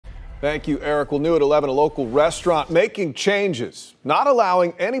Thank you, Eric. Well, new at 11, a local restaurant making changes, not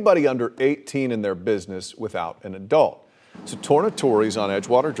allowing anybody under 18 in their business without an adult. It's a Tornatore's on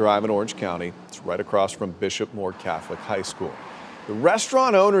Edgewater Drive in Orange County. It's right across from Bishop Moore Catholic High School. The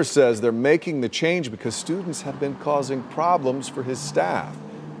restaurant owner says they're making the change because students have been causing problems for his staff.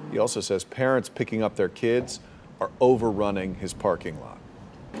 He also says parents picking up their kids are overrunning his parking lot.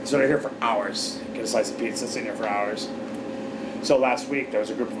 So they're here for hours, get a slice of pizza, sit here for hours. So last week there was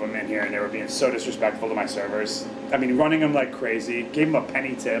a group of them in here and they were being so disrespectful to my servers. I mean, running them like crazy, gave them a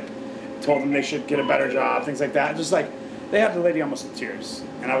penny tip, told them they should get a better job, things like that. Just like, they had the lady almost in tears.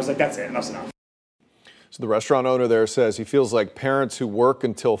 And I was like, that's it, enough's enough. So the restaurant owner there says he feels like parents who work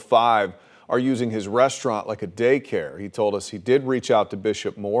until 5 are using his restaurant like a daycare. He told us he did reach out to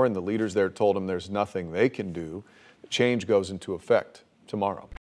Bishop Moore and the leaders there told him there's nothing they can do. The change goes into effect tomorrow.